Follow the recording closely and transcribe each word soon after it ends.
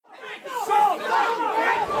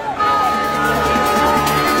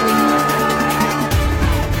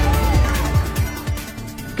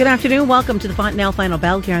Good afternoon. Welcome to the Fontanelle Final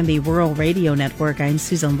Bell here on the Rural Radio Network. I'm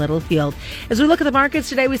Susan Littlefield. As we look at the markets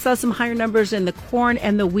today, we saw some higher numbers in the corn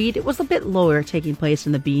and the wheat. It was a bit lower taking place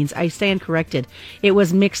in the beans. I stand corrected. It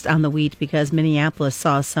was mixed on the wheat because Minneapolis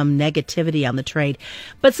saw some negativity on the trade.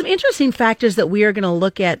 But some interesting factors that we are going to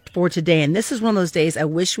look at for today. And this is one of those days I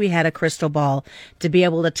wish we had a crystal ball to be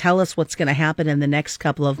able to tell us what's going to happen in the next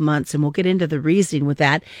couple of months. And we'll get into the reasoning with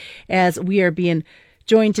that as we are being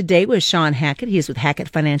joined today with Shawn Hackett. He's with Hackett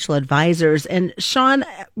Financial Advisors. And Shawn,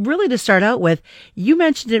 really to start out with, you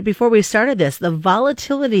mentioned it before we started this, the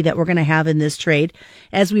volatility that we're going to have in this trade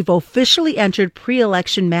as we've officially entered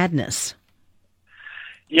pre-election madness.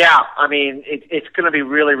 Yeah, I mean, it's going to be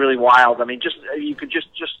really, really wild. I mean, you could just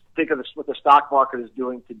think of this, what the stock market is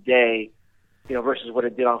doing today, versus what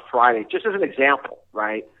it did on Friday. Just as an example,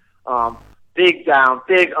 right? Big down,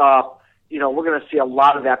 big up. We're going to see a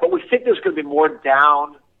lot of that. But we think there's going to be more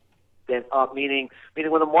down than up, meaning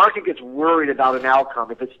when the market gets worried about an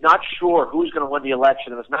outcome, if it's not sure who's going to win the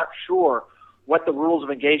election, if it's not sure what the rules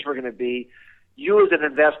of engagement are going to be, you as an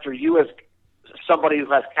investor, you as somebody who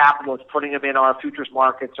has capital that's putting them in our futures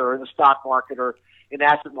markets or in the stock market or in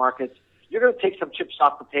asset markets, you're going to take some chips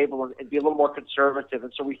off the table and be a little more conservative.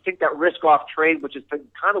 And so we think that risk-off trade, which has been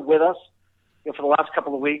kind of with us for the last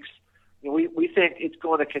couple of weeks, we think it's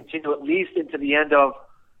going to continue at least into the end of,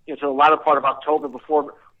 to the latter part of October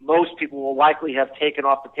before most people will likely have taken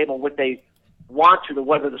off the table what they want to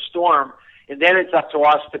weather the storm. And then it's up to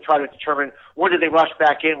us to try to determine when do they rush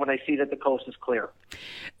back in when they see that the coast is clear.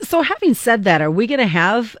 So having said that, are we going to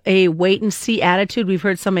have a wait-and-see attitude? We've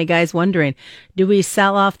heard so many guys wondering, do we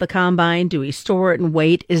sell off the combine? Do we store it and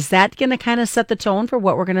wait? Is that going to kind of set the tone for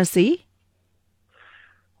what we're going to see?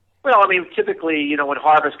 Well, I mean, typically, when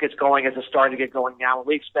harvest gets going, as it's starting to get going now,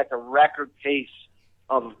 we expect a record pace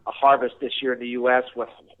of a harvest this year in the U.S. with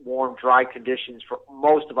warm, dry conditions for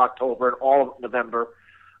most of October and all of November.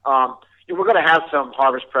 We're going to have some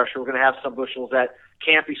harvest pressure. We're going to have some bushels that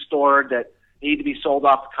can't be stored, that need to be sold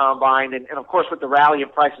off the combine. And of course, with the rally in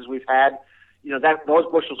prices we've had, those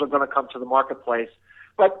bushels are going to come to the marketplace.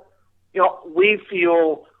 But, we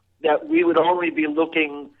feel that we would only be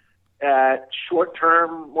looking at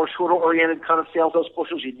short-term, more shorter-oriented kind of sales, those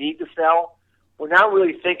bushels you need to sell. We're not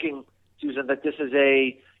really thinking, Susan, that this is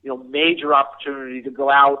a major opportunity to go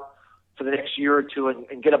out for the next year or two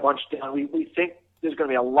and get a bunch done. We think there's going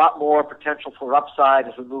to be a lot more potential for upside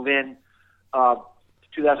as we move in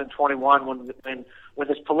 2021 when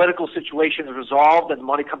this political situation is resolved and the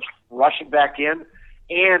money comes rushing back in.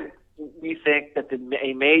 And we think that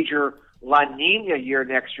a major La Nina year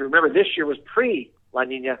next year, remember this year was pre-La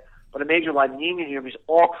Nina, but a major La Nina year means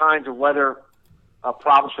all kinds of weather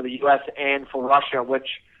problems for the U.S. and for Russia, which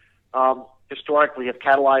historically have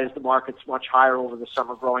catalyzed the markets much higher over the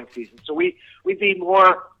summer growing season. So we'd be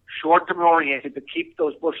more short-term oriented to keep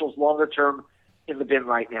those bushels longer-term in the bin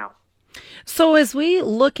right now. So as we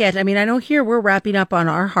look at, I know here we're wrapping up on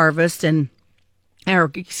our harvest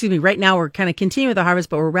right now we're kind of continuing with the harvest,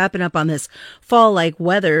 but we're wrapping up on this fall-like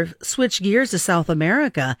weather. Switch gears to South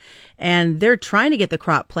America, and they're trying to get the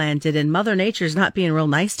crop planted, and Mother Nature's not being real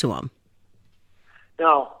nice to them.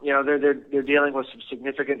 No, they're dealing with some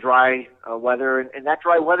significant dry weather, and that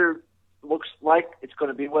dry weather looks like it's going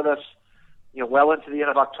to be with us, well into the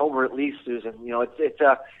end of October at least, Susan.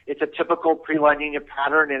 It's a typical pre-La Nina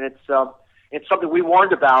pattern, and it's something we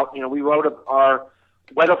warned about. We wrote our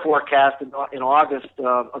weather forecast in August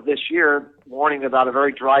of this year, warning about a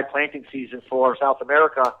very dry planting season for South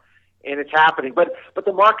America, and it's happening. But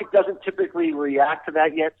the market doesn't typically react to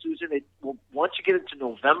that yet, Susan. Once you get into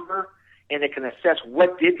November, and it can assess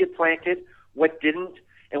what did get planted, what didn't,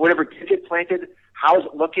 and whatever did get planted, how is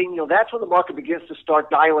it looking? That's when the market begins to start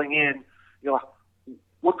dialing in.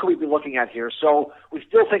 What could we be looking at here? So we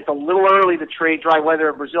still think it's a little early to trade dry weather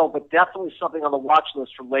in Brazil, but definitely something on the watch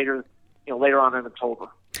list from later on in October.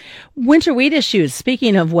 Winter wheat issues.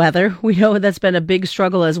 Speaking of weather, we know that's been a big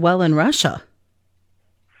struggle as well in Russia.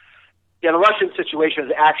 Yeah, the Russian situation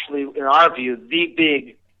is actually, in our view, the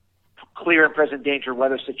big, clear and present danger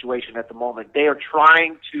weather situation at the moment. They are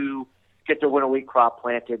trying to get their winter wheat crop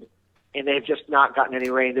planted, and they've just not gotten any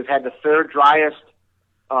rain. They've had the third driest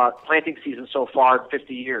planting season so far in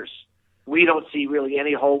 50 years. We don't see really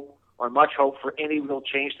any hope or much hope for any real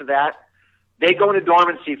change to that. They go into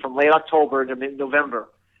dormancy from late October to mid-November.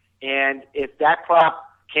 And if that crop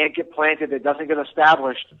can't get planted, it doesn't get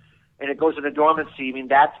established, and it goes into dormancy,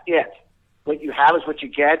 that's it. What you have is what you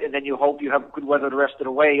get, and then you hope you have good weather the rest of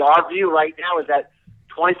the way. Our view right now is that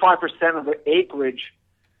 25% of the acreage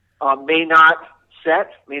may not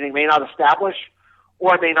set, meaning may not establish,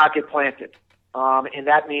 or may not get planted. And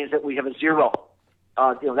that means that we have a zero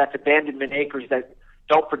That's abandonment acres that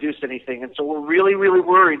don't produce anything. And so we're really, really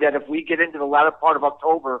worried that if we get into the latter part of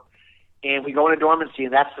October and we go into dormancy,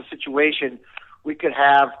 and that's the situation, we could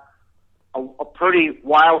have a pretty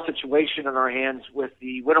wild situation in our hands with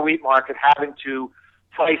the winter wheat market having to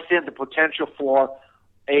price in the potential for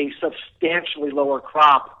a substantially lower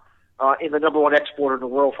crop in the number one exporter in the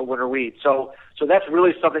world for winter wheat. So that's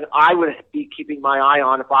really something I would be keeping my eye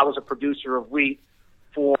on if I was a producer of wheat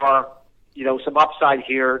for some upside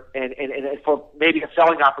here and for maybe a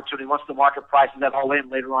selling opportunity once the market prices that all in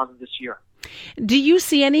later on this year. Do you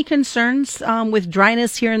see any concerns with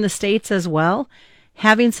dryness here in the States as well,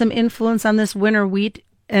 having some influence on this winter wheat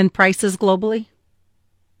and prices globally?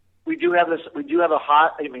 We do have this. We do have a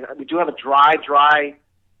dry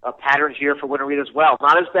pattern here for winter wheat as well.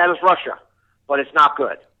 Not as bad as Russia, but it's not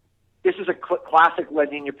good. This is a classic La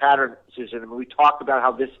Nina pattern, Susan. I mean, we talked about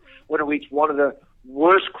how this winter wheat's one of the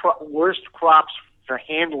worst crops for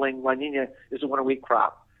handling La Nina is the winter wheat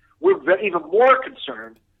crop. We're even more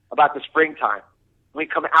concerned about the springtime. When we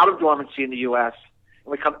come out of dormancy in the U.S.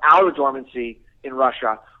 and we come out of dormancy in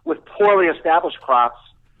Russia with poorly established crops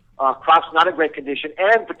not in great condition,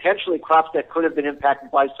 and potentially crops that could have been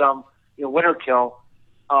impacted by some winter kill,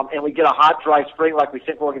 and we get a hot, dry spring like we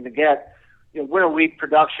think we're going to get. Winter wheat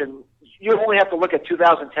production, you only have to look at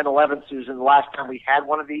 2010-11, Susan, the last time we had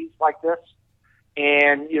one of these like this.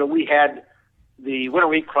 And, we had the winter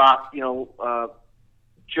wheat crop,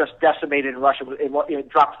 just decimated in Russia. It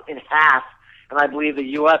dropped in half. And I believe the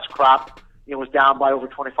U.S. crop, was down by over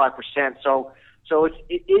 25%. So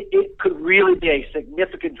it could really be a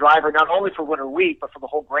significant driver, not only for winter wheat, but for the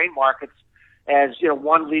whole grain markets as,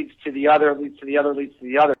 one leads to the other, leads to the other, leads to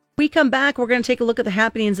the other. We come back, we're going to take a look at the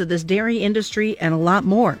happenings of this dairy industry and a lot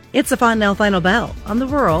more. It's the Fontanelle Final Bell on the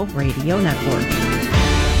Rural Radio Network.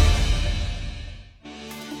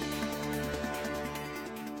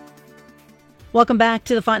 Welcome back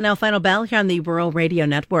to the Fontanelle Final Bell here on the Rural Radio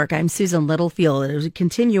Network. I'm Susan Littlefield. As we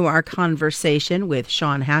continue our conversation with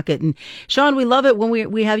Shawn Hackett. And Shawn, we love it when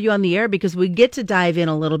we have you on the air because we get to dive in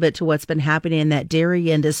a little bit to what's been happening in that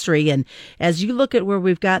dairy industry. And as you look at where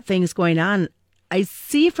we've got things going on, I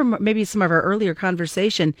see from maybe some of our earlier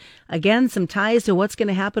conversation, again, some ties to what's going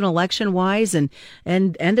to happen election-wise and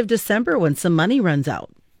end of December when some money runs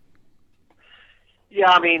out.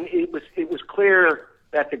 Yeah, I mean, it was clear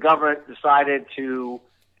that the government decided to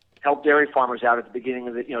help dairy farmers out at the beginning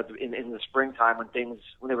of in the springtime when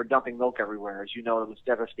they were dumping milk everywhere. As you know, it was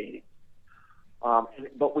devastating.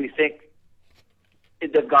 But we think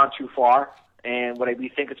they've gone too far, and we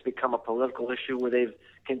think it's become a political issue where they've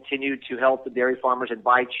continued to help the dairy farmers and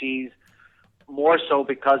buy cheese, more so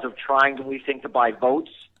because of trying, we think, to buy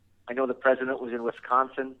votes. I know the president was in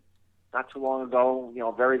Wisconsin not too long ago,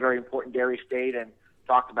 a very, very important dairy state, and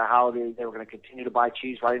talked about how they were going to continue to buy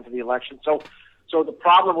cheese right into the election. So the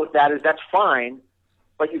problem with that is that's fine,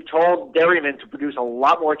 but you've told dairymen to produce a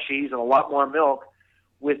lot more cheese and a lot more milk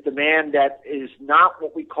with demand that is not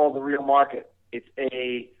what we call the real market. It's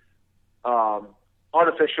a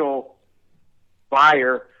artificial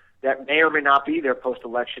buyer that may or may not be there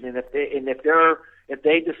post-election, and if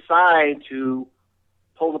they decide to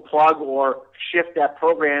pull the plug or shift that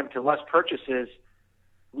program to less purchases,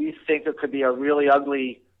 we think there could be a really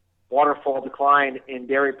ugly waterfall decline in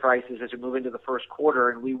dairy prices as we move into the first quarter,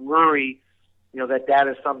 and we worry, that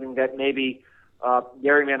is something that maybe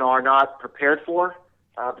dairymen are not prepared for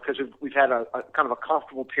because we've had a kind of a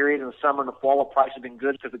comfortable period in the summer and the fall. The price has been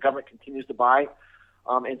good because the government continues to buy,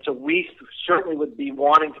 and so we certainly would be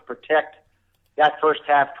wanting to protect that first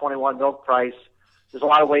half 21 milk price. There's a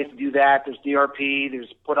lot of ways to do that. There's DRP,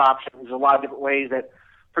 there's put options, there's a lot of different ways that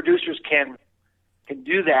producers can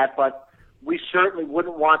do that, but we certainly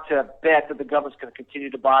wouldn't want to bet that the government's going to continue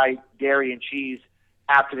to buy dairy and cheese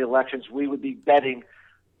after the elections. We would be betting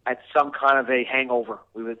at some kind of a hangover,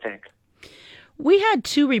 we would think. We had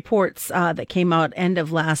two reports that came out end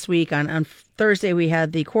of last week. On Thursday, we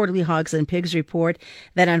had the quarterly Hogs and Pigs report.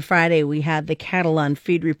 Then on Friday, we had the cattle on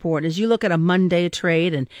feed report. As you look at a Monday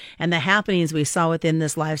trade and the happenings we saw within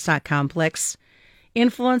this livestock complex,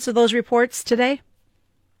 influence of those reports today?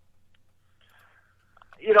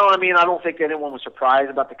 I don't think anyone was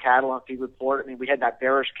surprised about the cattle on feed report. We had that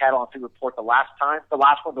bearish cattle on feed report the last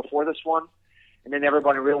one before this one, and then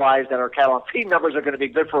everybody realized that our cattle on feed numbers are going to be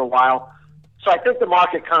good for a while. So I think the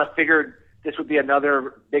market kind of figured this would be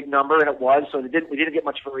another big number, and it was. So we didn't get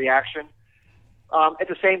much of a reaction. At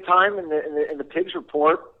the same time, in the pigs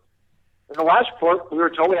report, in the last report, we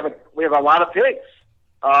were told we have a lot of pigs.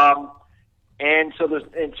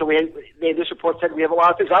 This report said we have a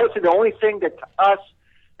lot of pigs. I would say the only thing that to us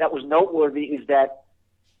that was noteworthy is that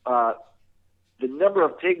the number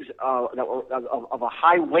of pigs that were of a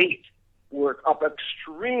high weight were up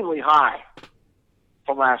extremely high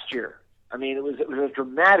from last year. I mean, it was a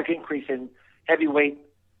dramatic increase in heavyweight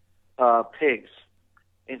pigs.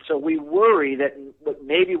 And so we worry that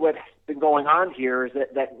what's been going on here is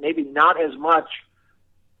that maybe not as much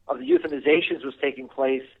of the euthanizations was taking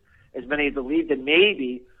place as many believed, and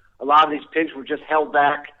maybe a lot of these pigs were just held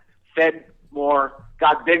back, fed more,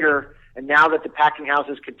 got bigger, and now that the packing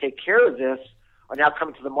houses can take care of this, are now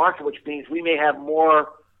coming to the market, which means we may have more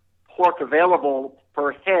pork available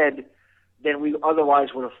per head than we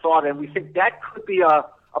otherwise would have thought. And we think that could be a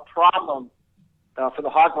problem for the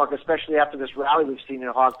hog market, especially after this rally we've seen in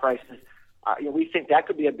hog prices. We think that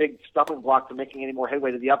could be a big stumbling block to making any more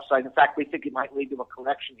headway to the upside. In fact, we think it might lead to a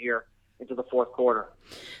correction here into the fourth quarter.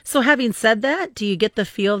 So having said that, do you get the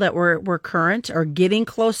feel that we're current or getting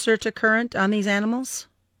closer to current on these animals?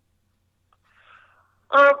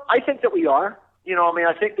 I think that we are.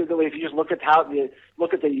 I think that if you just look at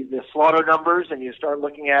the slaughter numbers and you start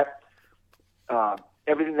looking at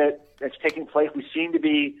everything that's taking place, we seem to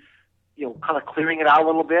be, kind of clearing it out a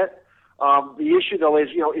little bit. The issue though is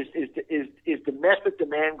domestic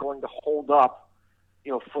demand going to hold up,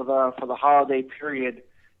 for the holiday period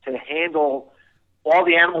to handle all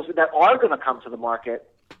the animals that are going to come to the market,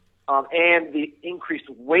 and the increased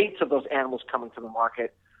weights of those animals coming to the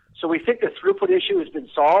market. So we think the throughput issue has been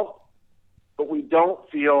solved, but we don't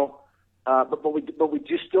feel, but we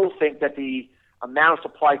do still think that the amount of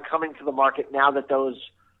supply coming to the market now that those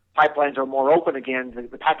pipelines are more open again,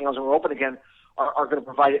 the packing houses are more open again, are going to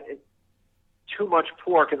provide too much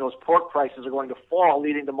pork, and those pork prices are going to fall,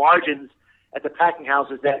 leading to margins at the packing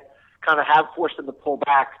houses that kind of have forced them to pull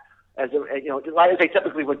back as they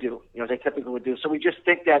typically would do. So we just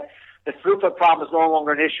think that the throughput problem is no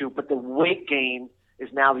longer an issue, but the weight gain is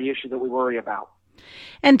now the issue that we worry about.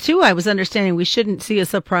 And two, I was understanding we shouldn't see a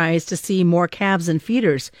surprise to see more calves and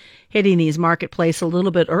feeders hitting these marketplace a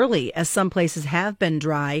little bit early, as some places have been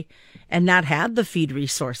dry and not had the feed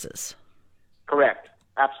resources. Correct.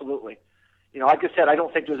 Absolutely. Like I said, I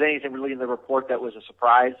don't think there was anything really in the report that was a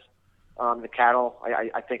surprise. The cattle,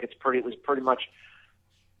 I think it was pretty much,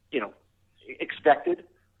 expected.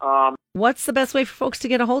 What's the best way for folks to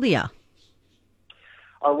get a hold of you?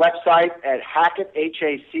 Our website at Hackett,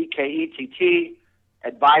 Hackett,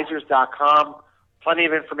 advisors.com. Plenty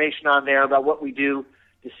of information on there about what we do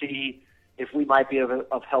to see if we might be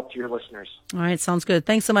of help to your listeners. All right, sounds good.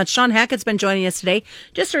 Thanks so much. Shawn Hackett's been joining us today.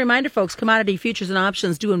 Just a reminder, folks, commodity futures and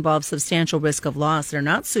options do involve substantial risk of loss and are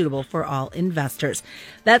not suitable for all investors.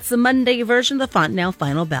 That's the Monday version of the Fontanelle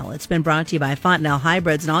Final Bell. It's been brought to you by Fontanelle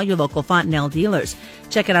Hybrids and all your local Fontanelle dealers.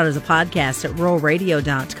 Check it out as a podcast at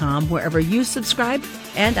ruralradio.com, wherever you subscribe,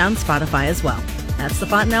 and on Spotify as well. That's the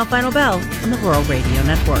Fontanelle Final Bell on the Rural Radio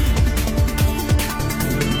Network.